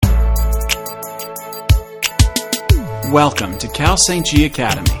Welcome to Cal St. G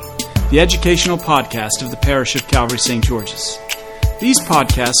Academy, the educational podcast of the parish of Calvary St. George's. These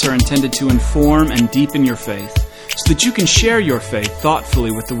podcasts are intended to inform and deepen your faith so that you can share your faith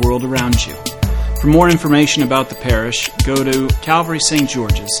thoughtfully with the world around you. For more information about the parish, go to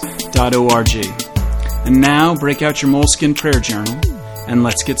calvarystgeorges.org. And now, break out your moleskin prayer journal, and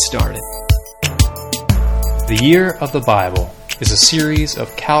let's get started. The Year of the Bible is a series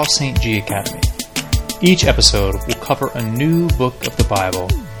of Cal St. G Academy. Each episode will cover a new book of the Bible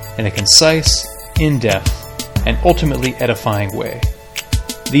in a concise, in-depth, and ultimately edifying way.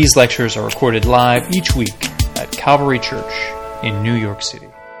 These lectures are recorded live each week at Calvary Church in New York City.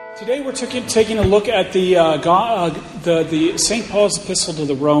 Today we're taking a look at the St. Paul's Epistle to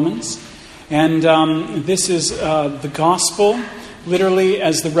the Romans, and this is the Gospel, literally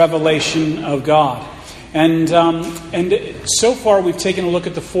as the revelation of God. And so far we've taken a look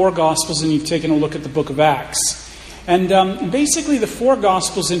at the four Gospels, and you've taken a look at the book of Acts. And basically the four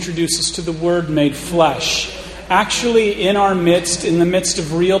Gospels introduce us to the Word made flesh, actually in our midst, in the midst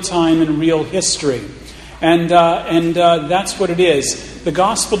of real time and real history. And that's what it is. The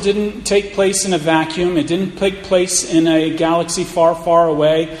Gospel didn't take place in a vacuum. It didn't take place in a galaxy far, far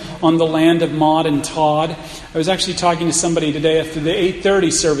away on the land of Maud and Todd. I was actually talking to somebody today after the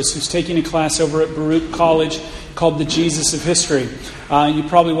 8:30 service who's taking a class over at Baruch College called The Jesus of History. You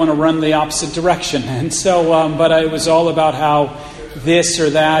probably want to run the opposite direction. And so, but it was all about how this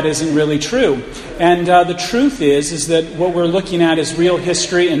or that isn't really true. And the truth is that what we're looking at is real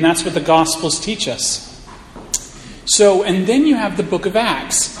history, and that's what the Gospels teach us. So, and then you have the book of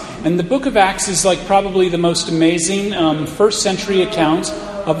Acts. And the book of Acts is like probably the most amazing first century account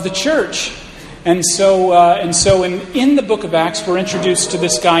of the church. And so in the book of Acts, we're introduced to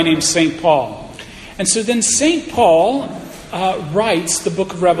this guy named St. Paul. And so then St. Paul writes the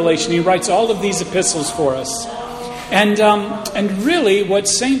book of Revelation. He writes all of these epistles for us. And really what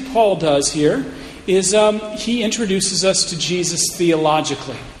St. Paul does here is he introduces us to Jesus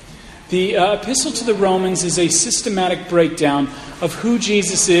theologically. The Epistle to the Romans is a systematic breakdown of who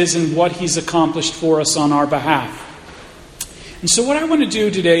Jesus is and what he's accomplished for us on our behalf. And so what I want to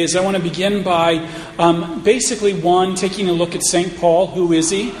do today is I want to begin by basically, one, taking a look at St. Paul. Who is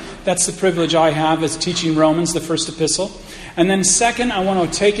he? That's the privilege I have as teaching Romans, the first epistle. And then second, I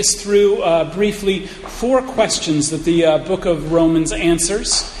want to take us through briefly four questions that the book of Romans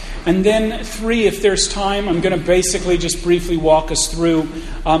answers. And then three, if there's time, I'm going to basically just briefly walk us through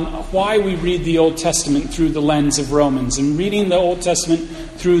why we read the Old Testament through the lens of Romans. And reading the Old Testament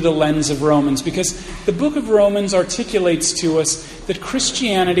through the lens of Romans. Because the book of Romans articulates to us that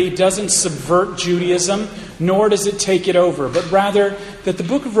Christianity doesn't subvert Judaism, nor does it take it over. But rather, that the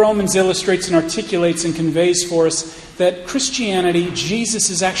book of Romans illustrates and articulates and conveys for us that Christianity, Jesus,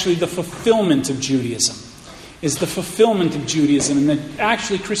 is actually the fulfillment of Judaism. Is the fulfillment of Judaism, and that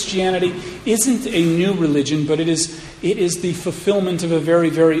actually Christianity isn't a new religion, but it is the fulfillment of a very,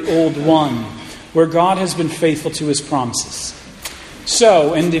 very old one, where God has been faithful to his promises.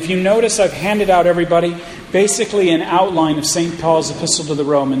 So, and if you notice, I've handed out everybody basically an outline of St. Paul's Epistle to the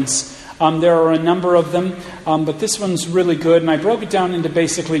Romans. There are a number of them, but this one's really good, and I broke it down into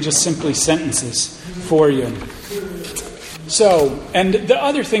basically just simply sentences for you. So, and the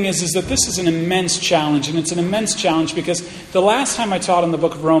other thing is that this is an immense challenge, and it's an immense challenge because the last time I taught on the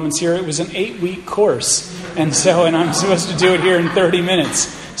book of Romans here, it was an 8-week course, and I'm supposed to do it here in 30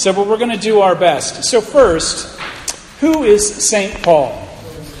 minutes. So, but we're going to do our best. So first, who is St. Paul?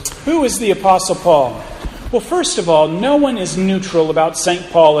 Who is the Apostle Paul? Well, first of all, no one is neutral about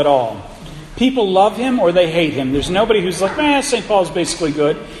St. Paul at all. People love him or they hate him. There's nobody who's like, St. Paul's basically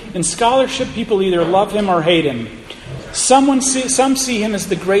good. In scholarship, people either love him or hate him. Some see him as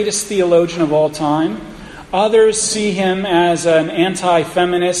the greatest theologian of all time. Others see him as an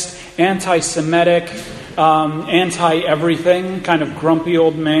anti-feminist, anti-Semitic, anti-everything, kind of grumpy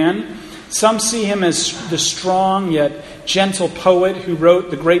old man. Some see him as the strong yet gentle poet who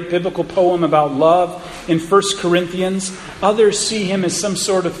wrote the great biblical poem about love in 1 Corinthians. Others see him as some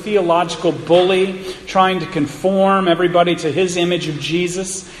sort of theological bully trying to conform everybody to his image of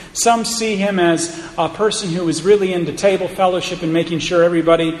Jesus. Some see him as a person who is really into table fellowship and making sure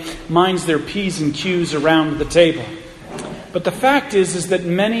everybody minds their P's and Q's around the table. But the fact is that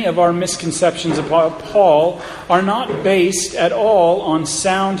many of our misconceptions about Paul are not based at all on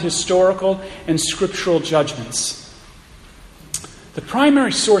sound historical and scriptural judgments. The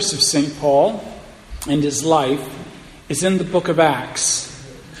primary source of St. Paul and his life is in the book of Acts.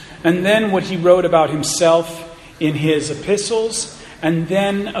 And then what he wrote about himself in his epistles. And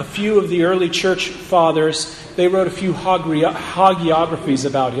then a few of the early church fathers, they wrote a few hagiographies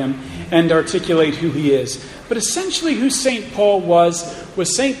about him. and articulate who he is. But essentially who St. Paul was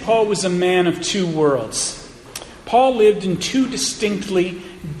St. Paul was a man of two worlds. Paul lived in two distinctly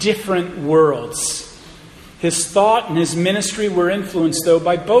different worlds. His thought and his ministry were influenced, though,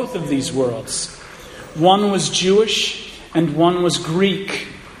 by both of these worlds. One was Jewish and one was Greek.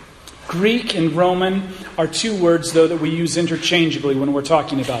 Greek and Roman are two words, though, that we use interchangeably when we're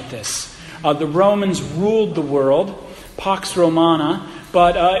talking about this. The Romans ruled the world, Pax Romana,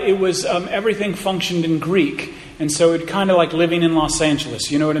 but it was everything functioned in Greek. And so it's kind of like living in Los Angeles,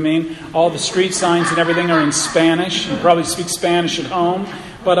 you know what I mean? All the street signs and everything are in Spanish. You probably speak Spanish at home.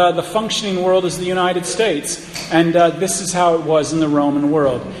 But the functioning world is the United States. And this is how it was in the Roman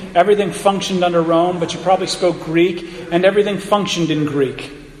world. Everything functioned under Rome, but you probably spoke Greek, and everything functioned in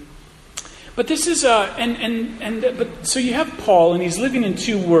Greek. But this is, but so you have Paul, and he's living in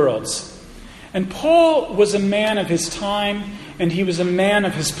two worlds. And Paul was a man of his time, and he was a man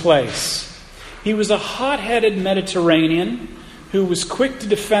of his place. He was a hot-headed Mediterranean who was quick to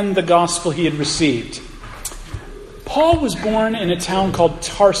defend the gospel he had received. Paul was born in a town called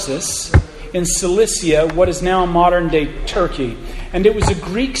Tarsus in Cilicia, what is now modern-day Turkey. And it was a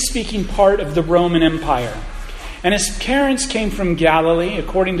Greek-speaking part of the Roman Empire. And his parents came from Galilee,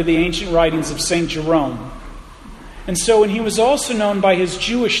 according to the ancient writings of St. Jerome. And so, and he was also known by his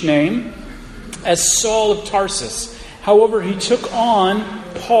Jewish name as Saul of Tarsus. However, he took on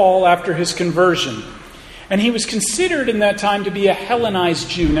Paul after his conversion. And he was considered in that time to be a Hellenized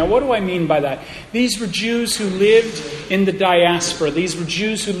Jew. Now, what do I mean by that? These were Jews who lived in the diaspora. These were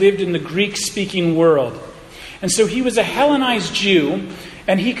Jews who lived in the Greek-speaking world. And so he was a Hellenized Jew,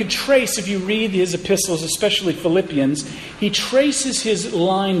 and he could trace, if you read his epistles, especially Philippians, he traces his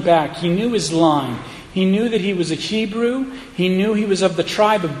line back. He knew his line. He knew that he was a Hebrew. He knew he was of the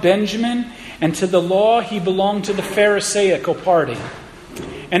tribe of Benjamin. And to the law, he belonged to the Pharisaical party.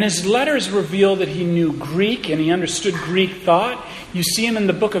 And his letters reveal that he knew Greek and he understood Greek thought. You see him in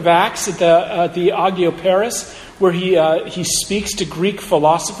the book of Acts at the Agiopagus, where he speaks to Greek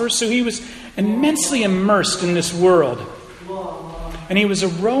philosophers. So he was immensely immersed in this world. And he was a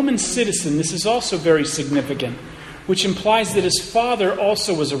Roman citizen. This is also very significant, which implies that his father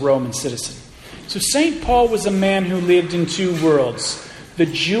also was a Roman citizen. So St. Paul was a man who lived in two worlds. The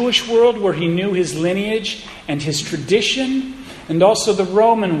Jewish world, where he knew his lineage and his tradition, and also the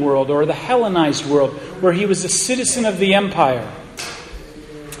Roman world, or the Hellenized world, where he was a citizen of the empire.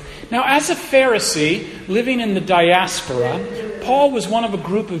 Now, as a Pharisee living in the diaspora, Paul was one of a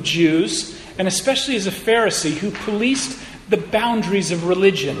group of Jews, and especially as a Pharisee, who policed the boundaries of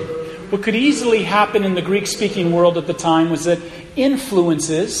religion. What could easily happen in the Greek-speaking world at the time was that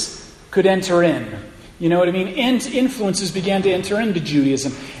influences could enter in. You know what I mean? Influences began to enter into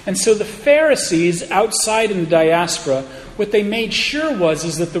Judaism. And so the Pharisees outside in the diaspora, what they made sure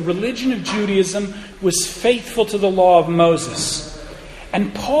is that the religion of Judaism was faithful to the law of Moses.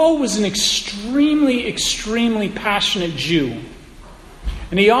 And Paul was an extremely, extremely passionate Jew.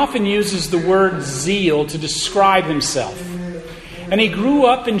 And he often uses the word zeal to describe himself. And he grew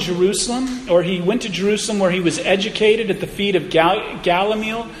up in Jerusalem, or he went to Jerusalem where he was educated at the feet of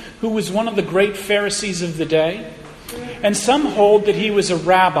Gamaliel, who was one of the great Pharisees of the day. And some hold that he was a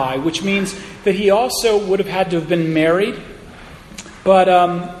rabbi, which means that he also would have had to have been married. But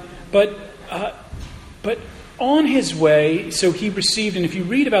on his way, so he received, and if you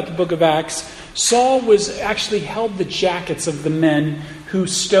read about the book of Acts, Saul was actually held the jackets of the men who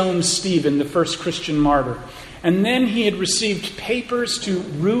stoned Stephen, the first Christian martyr. And then he had received papers to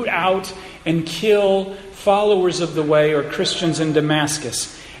root out and kill followers of the way, or Christians in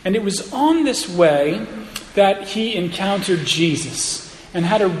Damascus. And it was on this way that he encountered Jesus and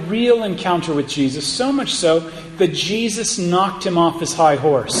had a real encounter with Jesus, so much so that Jesus knocked him off his high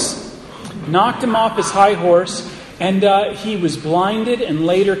horse. Knocked him off his high horse, and he was blinded and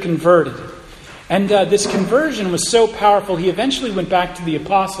later converted. And this conversion was so powerful, he eventually went back to the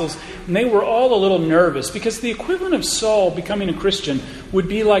apostles, and they were all a little nervous, because the equivalent of Saul becoming a Christian would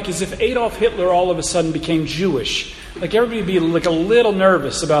be like as if Adolf Hitler all of a sudden became Jewish. Like everybody would be like a little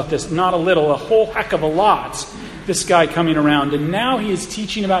nervous about this. Not a little, a whole heck of a lot. This guy coming around. And now he is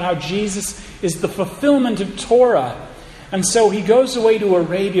teaching about how Jesus is the fulfillment of Torah. And so he goes away to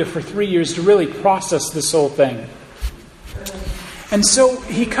Arabia for 3 years to really process this whole thing. And so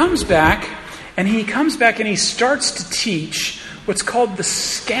he comes back, and he starts to teach what's called the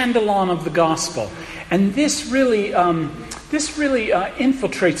scandalon of the gospel. And this really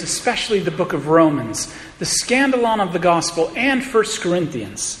infiltrates especially the book of Romans, the scandalon of the gospel, and 1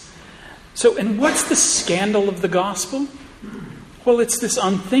 Corinthians. So, and what's the scandal of the gospel? Well, it's this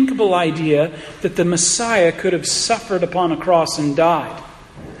unthinkable idea that the Messiah could have suffered upon a cross and died.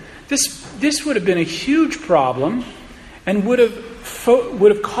 This would have been a huge problem and would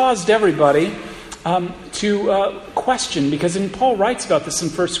have caused everybody to question, because Paul writes about this in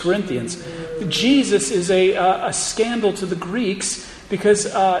 1 Corinthians. Jesus is a scandal to the Greeks because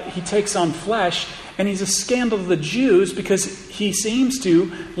he takes on flesh, and he's a scandal to the Jews because he seems to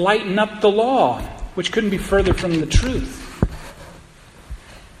lighten up the law, which couldn't be further from the truth.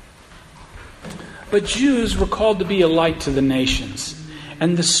 But Jews were called to be a light to the nations.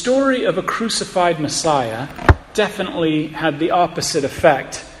 And the story of a crucified Messiah definitely had the opposite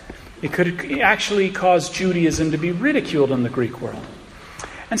effect. It could actually cause Judaism to be ridiculed in the Greek world.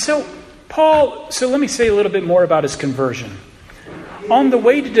 And so let me say a little bit more about his conversion. On the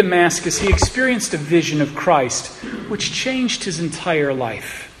way to Damascus, he experienced a vision of Christ, which changed his entire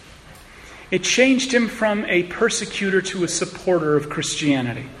life. It changed him from a persecutor to a supporter of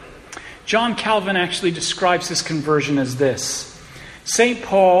Christianity. John Calvin actually describes his conversion as this. St.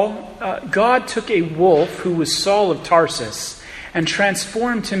 Paul, God took a wolf who was Saul of Tarsus and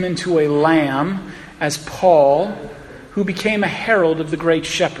transformed him into a lamb as Paul, who became a herald of the great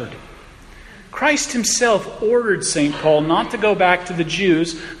shepherd. Christ himself ordered St. Paul not to go back to the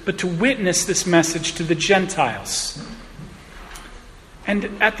Jews, but to witness this message to the Gentiles. And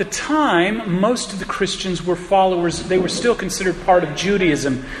at the time, most of the Christians were followers. They were still considered part of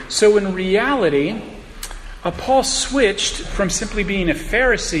Judaism. So in reality, Paul switched from simply being a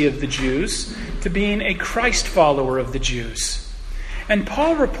Pharisee of the Jews to being a Christ follower of the Jews. And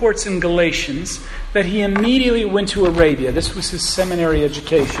Paul reports in Galatians that he immediately went to Arabia. This was his seminary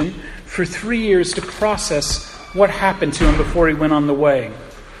education for 3 years to process what happened to him before he went on the way.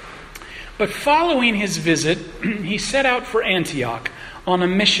 But following his visit, he set out for Antioch on a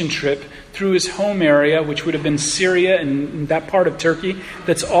mission trip through his home area, which would have been Syria and that part of Turkey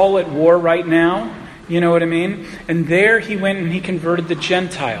that's all at war right now. You know what I mean? And there he went and he converted the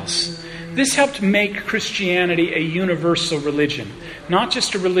Gentiles. This helped make Christianity a universal religion. Not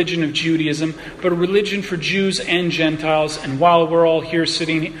just a religion of Judaism, but a religion for Jews and Gentiles. And while we're all here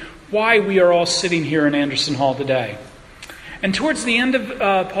why we are all sitting here in Anderson Hall today. And towards the end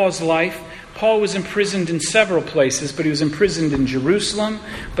of Paul's life, Paul was imprisoned in several places, but he was imprisoned in Jerusalem,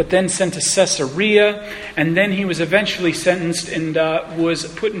 but then sent to Caesarea, and then he was eventually sentenced and was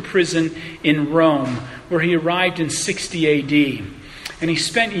put in prison in Rome, where he arrived in 60 A.D. And he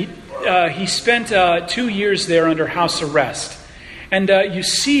spent 2 years there under house arrest. And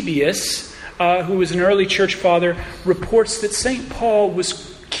Eusebius, who was an early church father, reports that St. Paul was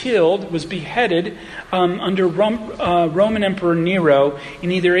beheaded under Roman Emperor Nero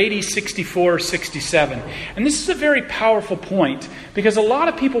in either AD 64 or 67. And this is a very powerful point, because a lot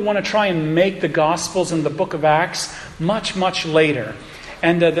of people want to try and make the Gospels and the book of Acts much, much later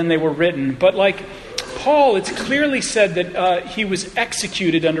than they were written. But like Paul, it's clearly said that he was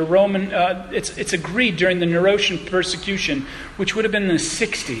executed under Roman, it's agreed during the Neronian persecution, which would have been in the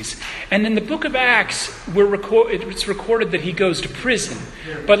 60s. And in the book of Acts, it's recorded that he goes to prison.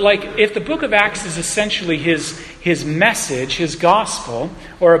 But like, if the book of Acts is essentially his message, his gospel,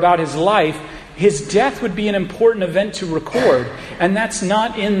 or about his life, his death would be an important event to record. And that's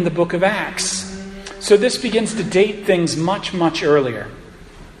not in the book of Acts. So this begins to date things much, much earlier.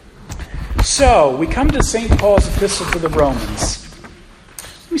 So, we come to St. Paul's epistle to the Romans.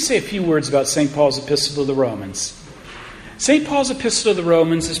 Let me say a few words about St. Paul's epistle to the Romans. St. Paul's epistle to the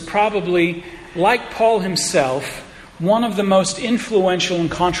Romans is probably, like Paul himself, one of the most influential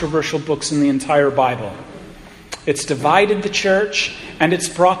and controversial books in the entire Bible. It's divided the church, and it's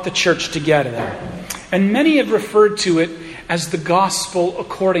brought the church together. And many have referred to it as the gospel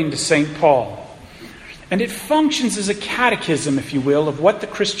according to St. Paul. And it functions as a catechism, if you will, of what the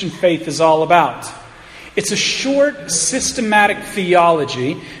Christian faith is all about. It's a short, systematic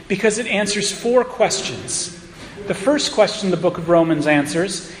theology because it answers 4 questions. The first question the book of Romans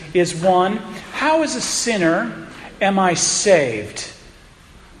answers is 1, how as a sinner am I saved?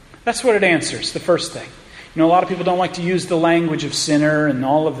 That's what it answers, the first thing. You know, a lot of people don't like to use the language of sinner and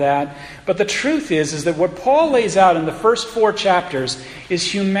all of that. But the truth is that what Paul lays out in the first 4 chapters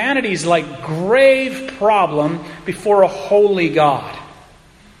is humanity's grave problem before a holy God.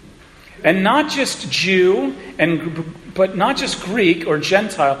 And not just Jew, but not just Greek or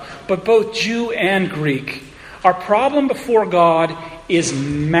Gentile, but both Jew and Greek. Our problem before God is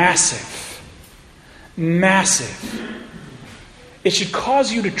massive. Massive. It should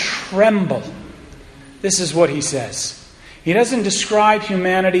cause you to tremble. This is what he says. He doesn't describe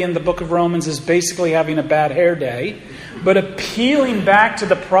humanity in the book of Romans as basically having a bad hair day, but appealing back to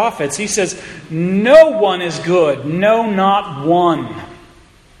the prophets, he says, no one is good, no, not one.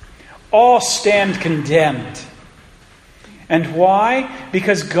 All stand condemned. And why?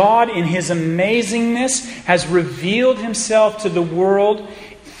 Because God, in His amazingness, has revealed Himself to the world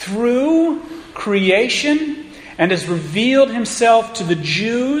through creation and has revealed Himself to the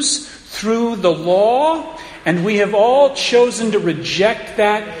Jews through the law. And we have all chosen to reject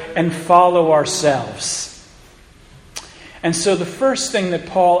that and follow ourselves. And so the first thing that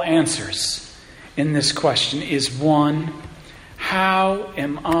Paul answers in this question is, one, how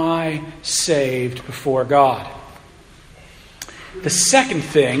am I saved before God? The second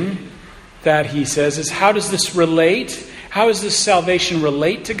thing that he says is, how does this relate? How does this salvation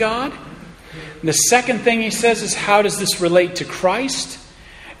relate to God? And the second thing he says is, how does this relate to Christ?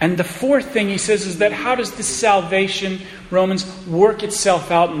 And the fourth thing he says is that how does this salvation, Romans, work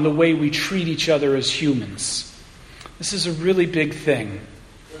itself out in the way we treat each other as humans? This is a really big thing.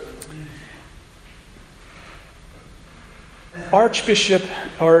 Bishop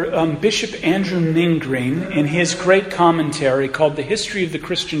Andrew Ningreen, in his great commentary called The History of the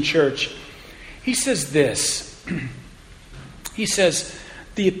Christian Church, he says this. He says,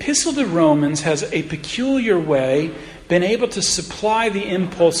 the Epistle to Romans has a peculiar way been able to supply the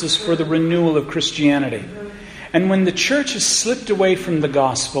impulses for the renewal of Christianity. And when the church has slipped away from the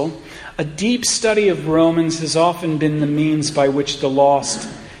gospel, a deep study of Romans has often been the means by which the lost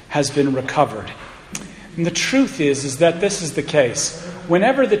has been recovered. And the truth is that this is the case.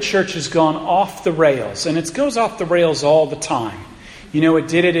 Whenever the church has gone off the rails, and it goes off the rails all the time. You know, it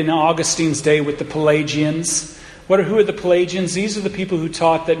did it in Augustine's day with the Pelagians. Who are the Pelagians? These are the people who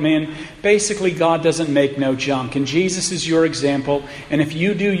taught that, man, basically God doesn't make no junk. And Jesus is your example. And if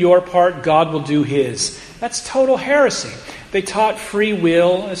you do your part, God will do His. That's total heresy. They taught free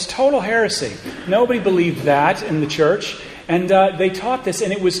will. It's total heresy. Nobody believed that in the church. And they taught this.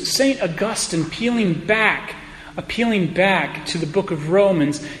 And it was St. Augustine appealing back to the book of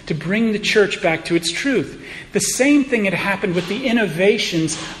Romans to bring the church back to its truth. The same thing had happened with the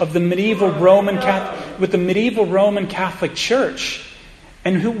innovations of the medieval Roman Catholic Church.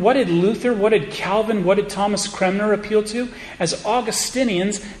 And what did Luther, what did Calvin, what did Thomas Cranmer appeal to? As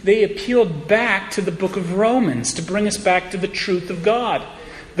Augustinians, they appealed back to the book of Romans to bring us back to the truth of God.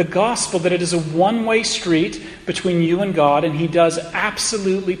 The gospel, that it is a one-way street between you and God, and He does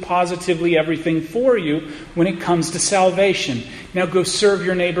absolutely, positively everything for you when it comes to salvation. Now go serve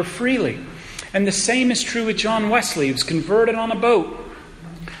your neighbor freely. And the same is true with John Wesley. He was converted on a boat.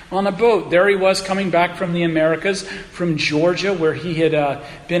 There he was coming back from the Americas, from Georgia, where he had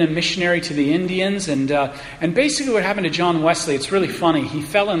been a missionary to the Indians. And basically what happened to John Wesley, it's really funny. He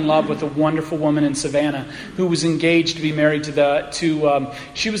fell in love with a wonderful woman in Savannah who was engaged to be married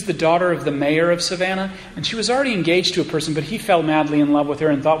she was the daughter of the mayor of Savannah. And she was already engaged to a person, but he fell madly in love with her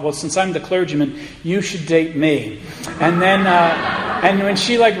and thought, well, since I'm the clergyman, you should date me. And then, and when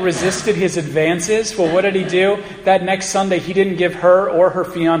she resisted his advances, well, what did he do? That next Sunday, he didn't give her or her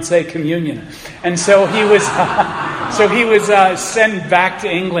fiancé communion. And so he was sent back to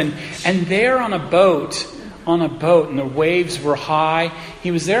England. And there on a boat, and the waves were high.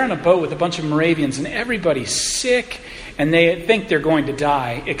 He was there on a boat with a bunch of Moravians, and everybody's sick, and they think they're going to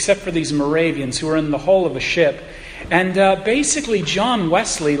die, except for these Moravians who are in the hull of a ship. And basically John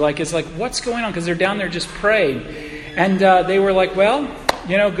Wesley is like, what's going on? Because they're down there just praying. And they were like, well,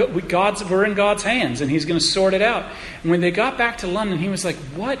 we're in God's hands, and He's going to sort it out. And when they got back to London, he was like,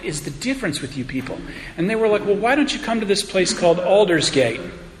 what is the difference with you people? And they were like, well, why don't you come to this place called Aldersgate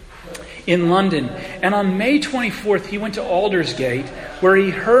in London? And on May 24th, he went to Aldersgate, where he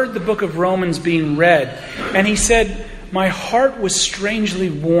heard the book of Romans being read. And he said, my heart was strangely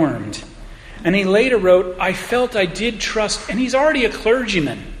warmed. And he later wrote, I felt I did trust, and he's already a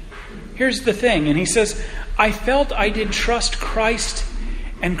clergyman. Here's the thing, and he says, I felt I did trust Christ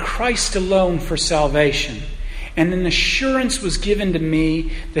and Christ alone for salvation. And an assurance was given to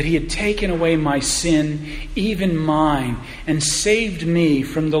me that He had taken away my sin, even mine, and saved me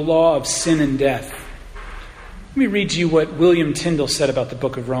from the law of sin and death. Let me read to you what William Tyndale said about the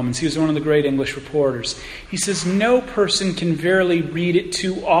book of Romans. He was one of the great English reporters. He says, no person can verily read it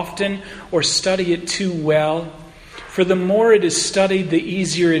too often or study it too well. For the more it is studied, the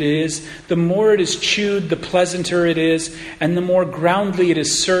easier it is. The more it is chewed, the pleasanter it is. And the more groundly it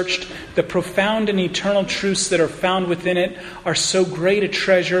is searched, the profound and eternal truths that are found within it are so great a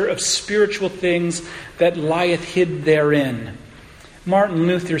treasure of spiritual things that lieth hid therein. Martin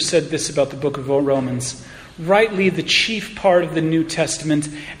Luther said this about the book of Romans. Rightly the chief part of the New Testament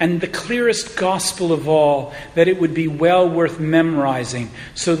and the clearest gospel of all, that it would be well worth memorizing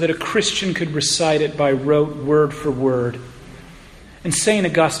so that a Christian could recite it by rote, word for word. And St.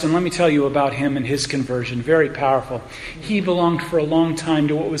 Augustine, let me tell you about him and his conversion. Very powerful. He belonged for a long time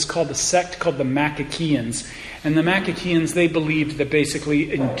to what was called a sect called the Manichaeans. And the Manichaeans, they believed that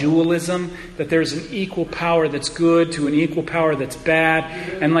basically in dualism, that there's an equal power that's good to an equal power that's bad.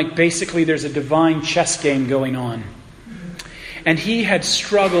 And like basically there's a divine chess game going on. And he had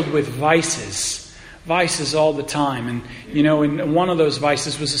struggled with vices all the time. And, and one of those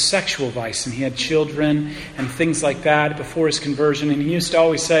vices was a sexual vice. And he had children and things like that before his conversion. And he used to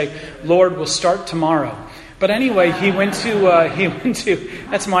always say, Lord, we'll start tomorrow. But anyway, he went to,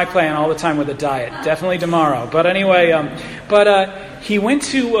 that's my plan all the time with a diet. Definitely tomorrow. But anyway, he went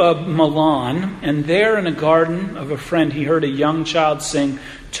to Milan, and there in a garden of a friend, he heard a young child sing,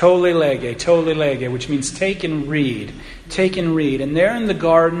 Tolle lege, which means take and read. Take and read. And there in the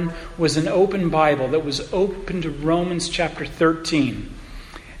garden was an open Bible that was open to Romans chapter 13.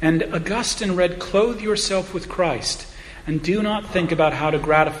 And Augustine read, clothe yourself with Christ, and do not think about how to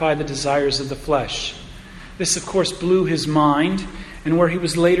gratify the desires of the flesh. This, of course, blew his mind, and where he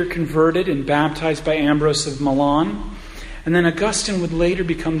was later converted and baptized by Ambrose of Milan. And then Augustine would later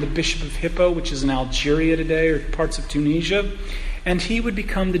become the Bishop of Hippo, which is in Algeria today, or parts of Tunisia. And he would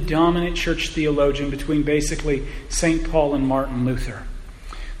become the dominant church theologian between basically St. Paul and Martin Luther.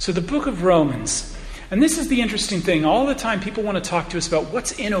 So the book of Romans, and this is the interesting thing. All the time people want to talk to us about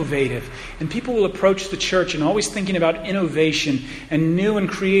what's innovative. And people will approach the church and always thinking about innovation and new and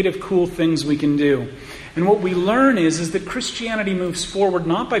creative, cool things we can do. And what we learn is that Christianity moves forward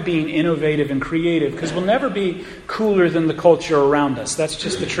not by being innovative and creative, because we'll never be cooler than the culture around us. That's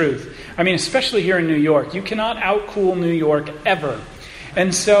just the truth. I mean, especially here in New York. You cannot outcool New York ever.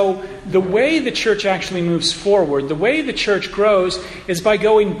 And so the way the church actually moves forward, the way the church grows, is by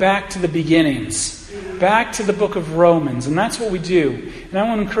going back to the beginnings, back to the book of Romans. And that's what we do. And I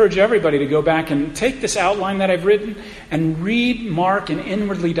want to encourage everybody to go back and take this outline that I've written and read, mark, and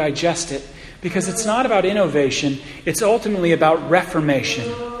inwardly digest it. Because it's not about innovation, it's ultimately about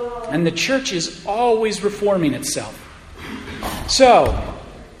reformation. And the church is always reforming itself. So,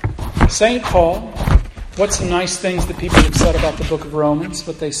 St. Paul, what's some nice things that people have said about the book of Romans?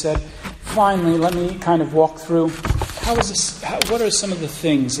 What they said. Finally, let me kind of walk through what are some of the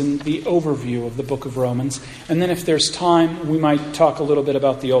things in the overview of the book of Romans. And then if there's time, we might talk a little bit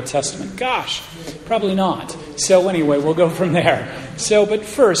about the Old Testament. Gosh, probably not. So anyway, we'll go from there. But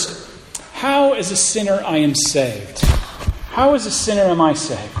first, how as a sinner I am saved? How as a sinner am I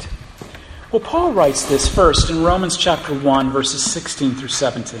saved? Well, Paul writes this first in Romans chapter 1, verses 16 through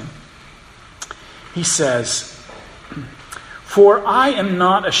 17. He says, "For I am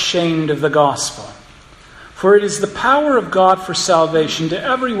not ashamed of the gospel, for it is the power of God for salvation to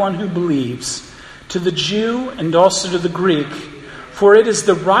everyone who believes, to the Jew and also to the Greek, for it is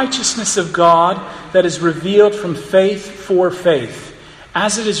the righteousness of God that is revealed from faith for faith.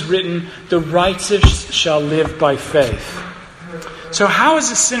 As it is written, the righteous shall live by faith." So how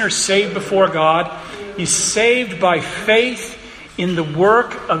is a sinner saved before God? He's saved by faith in the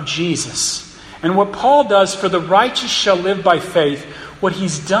work of Jesus. And what Paul does for the righteous shall live by faith, what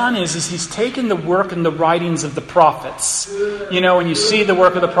he's done is he's taken the work and the writings of the prophets. When you see the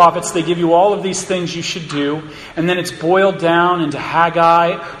work of the prophets, they give you all of these things you should do. And then it's boiled down into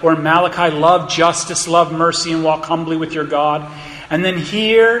Haggai or Malachi, love justice, love mercy, and walk humbly with your God. And then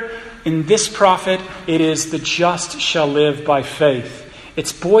here, in this prophet, it is the just shall live by faith.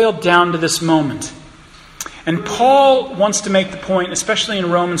 It's boiled down to this moment. And Paul wants to make the point, especially in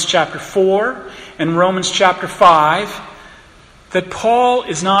Romans chapter 4 and Romans chapter 5, that Paul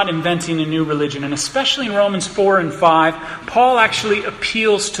is not inventing a new religion. And especially in Romans 4 and 5, Paul actually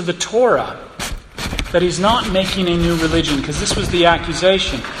appeals to the Torah, that he's not making a new religion, because this was the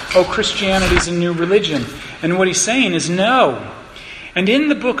accusation. Oh, Christianity's a new religion. And what he's saying is no. And in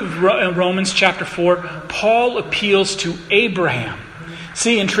the book of Romans chapter 4, Paul appeals to Abraham.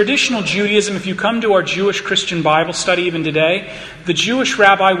 See, in traditional Judaism, if you come to our Jewish Christian Bible study even today, the Jewish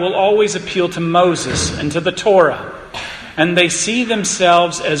rabbi will always appeal to Moses and to the Torah. And they see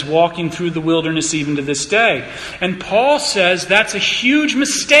themselves as walking through the wilderness even to this day. And Paul says that's a huge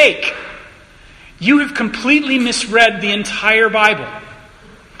mistake. You have completely misread the entire Bible.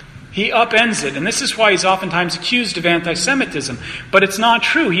 He upends it. And this is why he's oftentimes accused of anti-Semitism. But it's not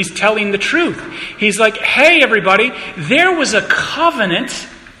true. He's telling the truth. He's like, hey, everybody, there was a covenant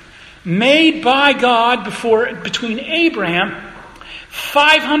made by God between Abraham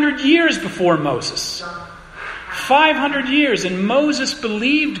 500 years before Moses. 500 years. And Moses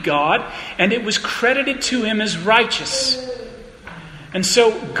believed God, and it was credited to him as righteous. And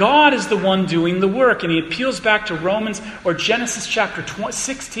so God is the one doing the work, and he appeals back to Romans or Genesis chapter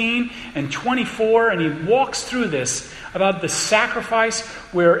 16 and 24, and he walks through this about the sacrifice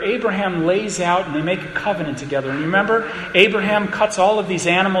where Abraham lays out and they make a covenant together. And you remember, Abraham cuts all of these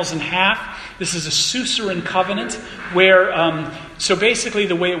animals in half. This is a suzerain covenant where, so basically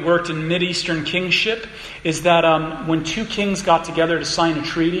the way it worked in Mideastern kingship is that when two kings got together to sign a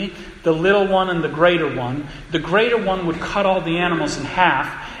treaty, the little one and the greater one would cut all the animals in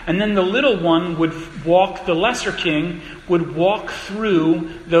half, and then the little one the lesser king would walk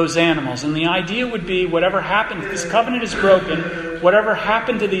through those animals. And the idea would be whatever happened, if this covenant is broken, whatever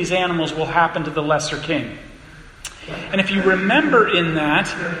happened to these animals will happen to the lesser king. And if you remember in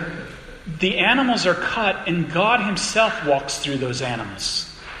that, the animals are cut and God himself walks through those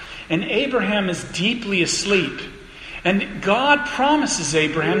animals. And Abraham is deeply asleep. And God promises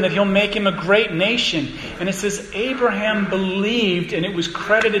Abraham that he'll make him a great nation. And it says Abraham believed and it was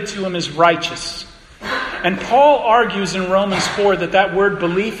credited to him as righteous. And Paul argues in Romans 4 that word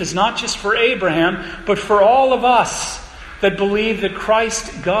belief is not just for Abraham, but for all of us that believe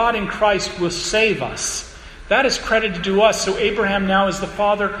that God in Christ will save us. That is credited to us. So Abraham now is the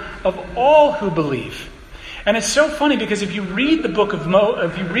father of all who believe. And it's so funny because if you read the book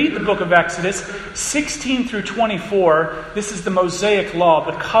of Exodus 16 through 24, this is the Mosaic law,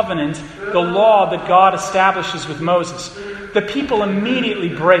 the covenant, the law that God establishes with Moses. The people immediately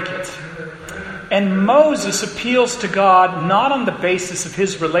break it. And Moses appeals to God not on the basis of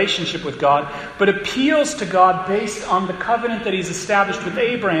his relationship with God, but appeals to God based on the covenant that he's established with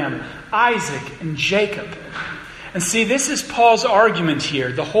Abraham, Isaac, and Jacob. And see, this is Paul's argument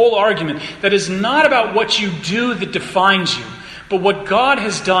here, the whole argument, that is not about what you do that defines you, but what God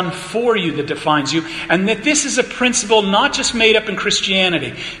has done for you that defines you, and that this is a principle not just made up in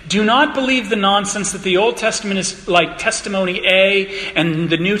Christianity. Do not believe the nonsense that the Old Testament is like testimony A, and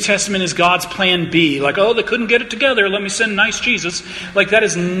the New Testament is God's plan B. Like, oh, they couldn't get it together, let me send nice Jesus. Like, that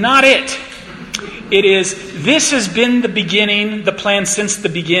is not it. It is, this has been the beginning, the plan since the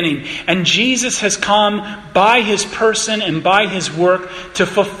beginning. And Jesus has come by his person and by his work to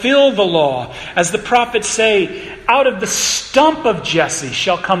fulfill the law. As the prophets say, out of the stump of Jesse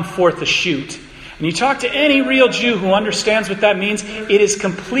shall come forth a shoot. And you talk to any real Jew who understands what that means, it is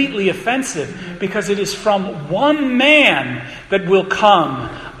completely offensive because it is from one man that will come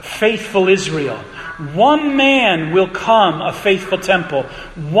faithful Israel. One man will come a faithful temple.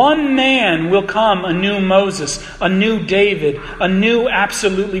 One man will come a new Moses, a new David, a new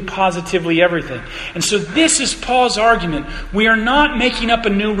absolutely positively everything. And so this is Paul's argument. We are not making up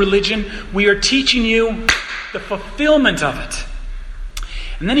a new religion. We are teaching you the fulfillment of it.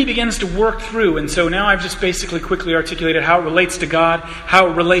 And then he begins to work through. And so now I've just basically quickly articulated how it relates to God, how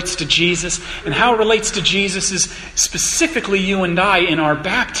it relates to Jesus. And how it relates to Jesus is specifically you and I in our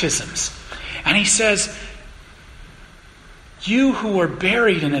baptisms. And he says, you who are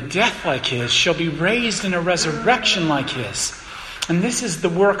buried in a death like his shall be raised in a resurrection like his. And this is the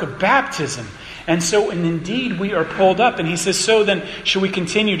work of baptism. And so, and indeed, we are pulled up. And he says, so then, shall we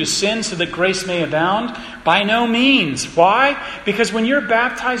continue to sin so that grace may abound? By no means. Why? Because when you're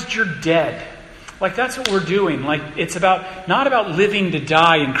baptized, you're dead. Like, that's what we're doing. Like, it's not about living to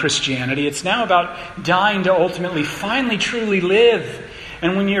die in Christianity. It's now about dying to ultimately, finally, truly live.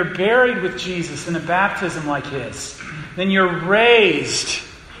 And when you're buried with Jesus in a baptism like his, then you're raised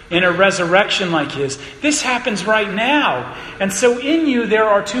in a resurrection like his. This happens right now. And so in you there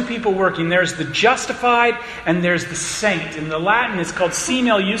are two people working. There's the justified and there's the saint. In the Latin it's called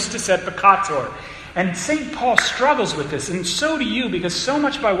simul justus et peccator. And St. Paul struggles with this, and so do you, because so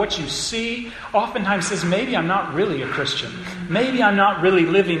much by what you see oftentimes says, maybe I'm not really a Christian. Maybe I'm not really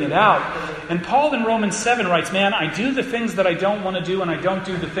living it out. And Paul in Romans 7 writes, man, I do the things that I don't want to do, and I don't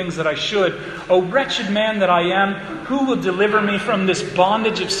do the things that I should. O wretched man that I am, who will deliver me from this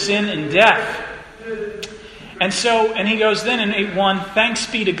bondage of sin and death? And he goes then in 8:1,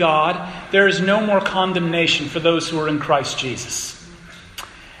 thanks be to God, there is no more condemnation for those who are in Christ Jesus.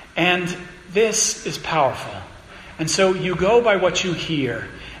 And this is powerful. And so you go by what you hear.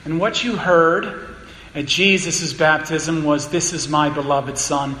 And what you heard at Jesus' baptism was, this is my beloved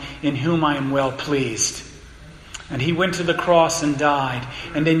Son, in whom I am well pleased. And he went to the cross and died.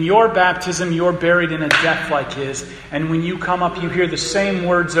 And in your baptism, you're buried in a death like his. And when you come up, you hear the same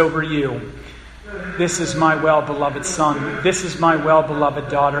words over you. This is my well-beloved Son. This is my well-beloved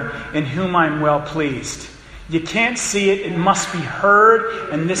daughter, in whom I am well pleased. You can't see it. It must be heard.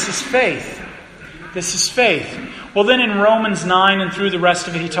 And this is faith. This is faith. Well, then in Romans 9 and through the rest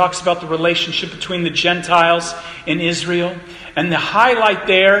of it, he talks about the relationship between the Gentiles and Israel. And the highlight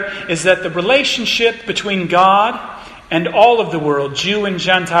there is that the relationship between God and all of the world, Jew and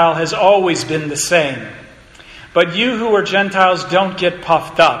Gentile, has always been the same. But you who are Gentiles, don't get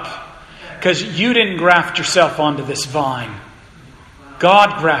puffed up, because you didn't graft yourself onto this vine.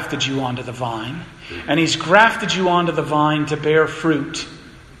 God grafted you onto the vine, and He's grafted you onto the vine to bear fruit.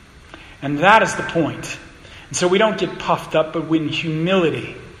 And that is the point. And so we don't get puffed up, but in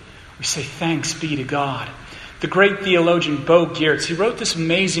humility, we say, thanks be to God. The great theologian Bo Geertz, he wrote this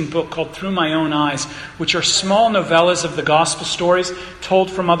amazing book called Through My Own Eyes, which are small novellas of the gospel stories told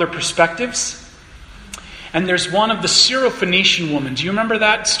from other perspectives. And there's one of the Syrophoenician woman. Do you remember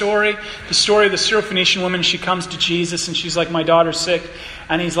that story? The story of the Syrophoenician woman. She comes to Jesus and she's like, my daughter's sick.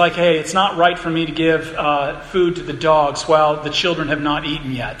 And He's like, hey, it's not right for me to give food to the dogs while the children have not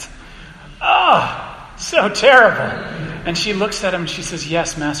eaten yet. So terrible. And she looks at him and she says,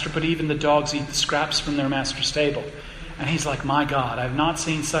 yes, Master, but even the dogs eat the scraps from their master's table. And He's like, my God, I've not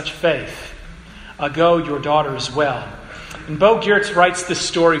seen such faith. Go, your daughter is well. And Bo Geertz writes this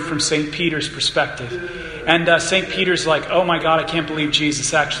story from St. Peter's perspective. And St. Peter's like, oh my God, I can't believe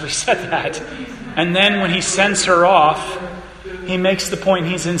Jesus actually said that. And then when he sends her off, he makes the point,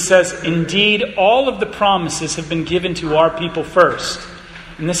 he says, indeed, all of the promises have been given to our people first.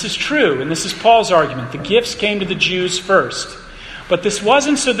 And this is true, and this is Paul's argument. The gifts came to the Jews first. But this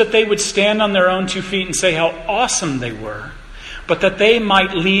wasn't so that they would stand on their own 2 feet and say how awesome they were, but that they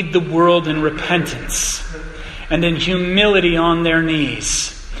might lead the world in repentance and in humility on their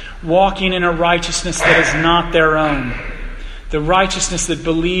knees, walking in a righteousness that is not their own, the righteousness that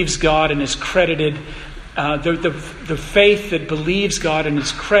believes God and is credited, the faith that believes God and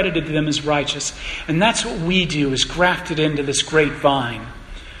is credited to them as righteous. And that's what we do, is grafted into this great vine.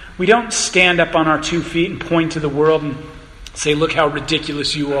 We don't stand up on our 2 feet and point to the world and say, look how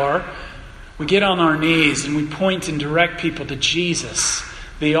ridiculous you are. We get on our knees and we point and direct people to Jesus,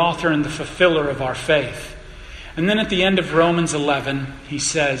 the author and the fulfiller of our faith. And then at the end of Romans 11, he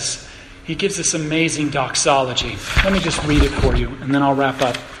gives this amazing doxology. Let me just read it for you, and then I'll wrap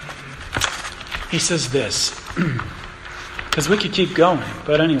up. He says this, because we could keep going,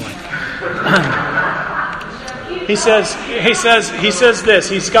 but anyway. He says this.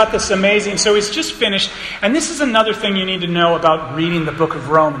 He's got this amazing, so he's just finished. And this is another thing you need to know about reading the book of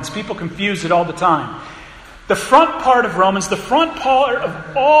Romans. People confuse it all the time. The front part of Romans, the front part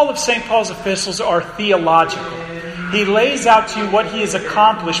of all of St. Paul's epistles are theological. He lays out to you what he has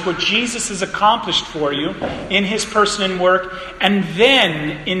accomplished, what Jesus has accomplished for you in his person and work, and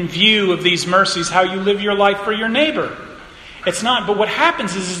then, in view of these mercies, how you live your life for your neighbor. It's not, but what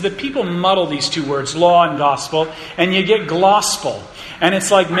happens is that people muddle these two words, law and gospel, and you get glospel. And it's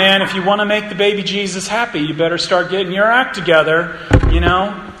like, man, if you want to make the baby Jesus happy, you better start getting your act together. You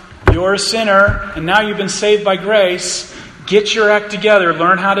know, you're a sinner, and now you've been saved by grace. Get your act together.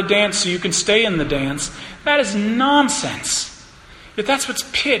 Learn how to dance so you can stay in the dance. That is nonsense. Yet that's what's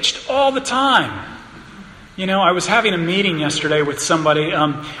pitched all the time. You know, I was having a meeting yesterday with somebody,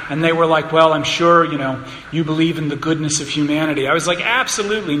 and they were like, well, I'm sure, you believe in the goodness of humanity. I was like,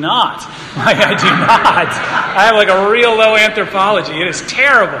 absolutely not. I do not. I have like a real low anthropology. It is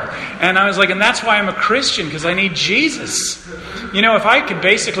terrible. And I was like, and that's why I'm a Christian, because I need Jesus. If I could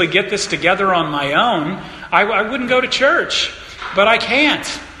basically get this together on my own, I wouldn't go to church. But I can't.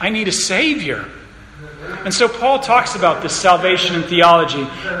 I need a Savior. And so Paul talks about this salvation and theology.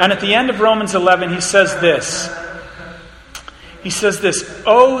 And at the end of Romans 11, he says this. He says this,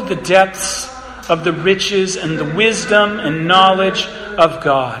 oh, the depths of the riches and the wisdom and knowledge of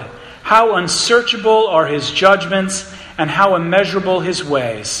God. How unsearchable are His judgments and how immeasurable His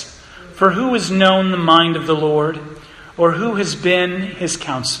ways. For who has known the mind of the Lord? Or who has been His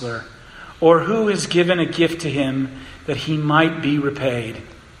counselor? Or who has given a gift to Him that He might be repaid?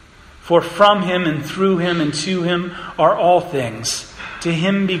 For from Him and through Him and to Him are all things. To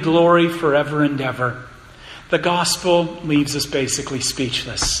Him be glory forever and ever. The gospel leaves us basically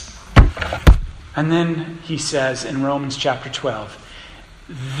speechless. And then he says in Romans chapter 12,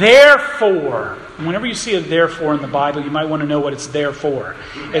 therefore, whenever you see a therefore in the Bible, you might want to know what it's there for.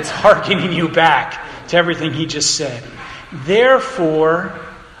 It's hearkening you back to everything he just said. Therefore,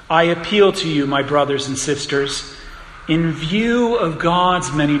 I appeal to you, my brothers and sisters, in view of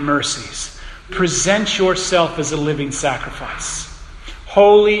God's many mercies, present yourself as a living sacrifice,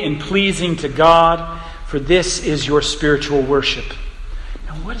 holy and pleasing to God, for this is your spiritual worship.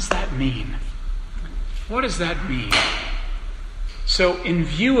 Now, what does that mean? What does that mean? So, in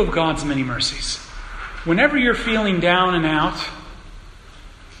view of God's many mercies, whenever you're feeling down and out,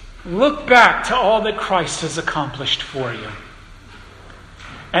 look back to all that Christ has accomplished for you.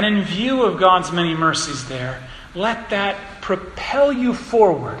 And in view of God's many mercies there, let that propel you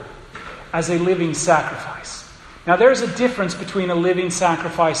forward as a living sacrifice. Now, there's a difference between a living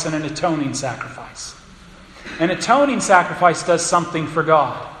sacrifice and an atoning sacrifice. An atoning sacrifice does something for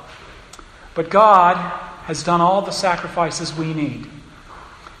God. But God has done all the sacrifices we need.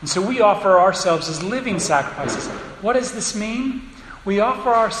 And so we offer ourselves as living sacrifices. What does this mean? We offer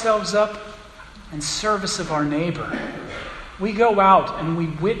ourselves up in service of our neighbor. We go out and we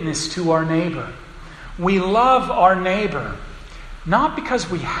witness to our neighbor. We love our neighbor, not because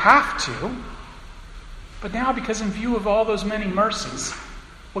we have to, but now because in view of all those many mercies,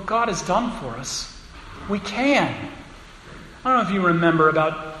 what God has done for us, we can. I don't know if you remember,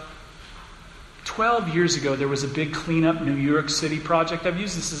 about 12 years ago, there was a big cleanup New York City project. I've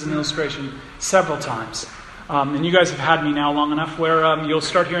used this as an illustration several times. And you guys have had me now long enough where you'll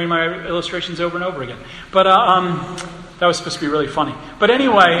start hearing my illustrations over and over again. But that was supposed to be really funny. But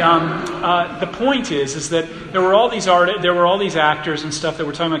anyway, the point is that there were all these actors and stuff that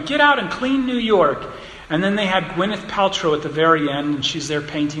were talking about, get out and clean New York. And then they had Gwyneth Paltrow at the very end, and she's there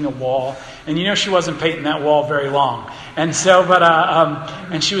painting a wall. And you know she wasn't painting that wall very long. And so,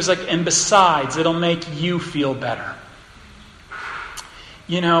 and she was like, and besides, it'll make you feel better.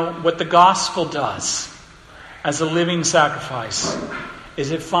 You know, what the gospel does as a living sacrifice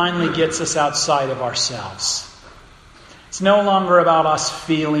is it finally gets us outside of ourselves. It's no longer about us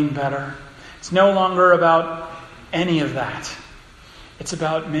feeling better. It's no longer about any of that. It's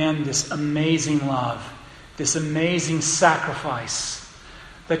about, man, this amazing love, this amazing sacrifice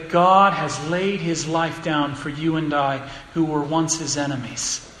that God has laid his life down for you and I who were once his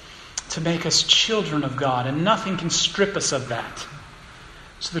enemies to make us children of God, and nothing can strip us of that,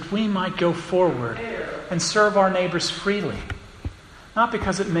 so that we might go forward and serve our neighbors freely, not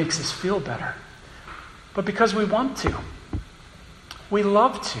because it makes us feel better, but because we want to. We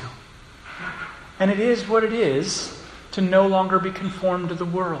love to. And it is what it is to no longer be conformed to the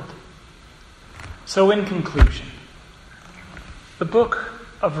world. So in conclusion, the book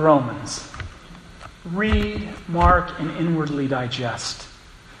of Romans, read, mark, and inwardly digest.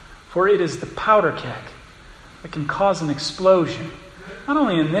 For it is the powder keg that can cause an explosion, not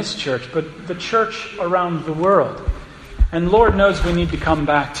only in this church, but the church around the world. And Lord knows we need to come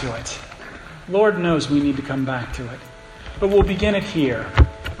back to it. Lord knows we need to come back to it. But we'll begin it here.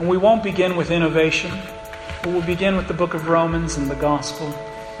 And we won't begin with innovation, but we'll begin with the book of Romans and the gospel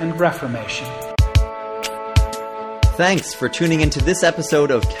and Reformation. Thanks for tuning into this episode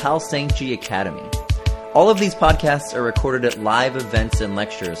of Cal St. G Academy. All of these podcasts are recorded at live events and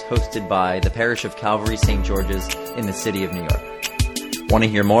lectures hosted by the Parish of Calvary St. George's in the city of New York. Want to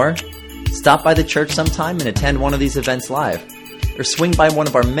hear more? Stop by the church sometime and attend one of these events live. Or swing by one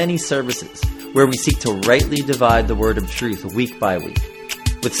of our many services where we seek to rightly divide the word of truth week by week,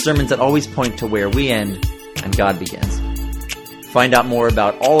 with sermons that always point to where we end and God begins. Find out more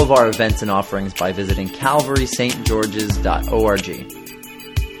about all of our events and offerings by visiting calvarystgeorges.org.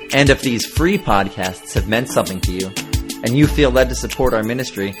 And if these free podcasts have meant something to you, and you feel led to support our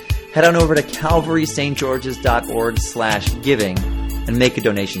ministry, head on over to calvarystgeorges.org/giving and make a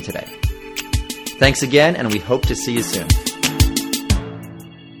donation today. Thanks again, and we hope to see you soon.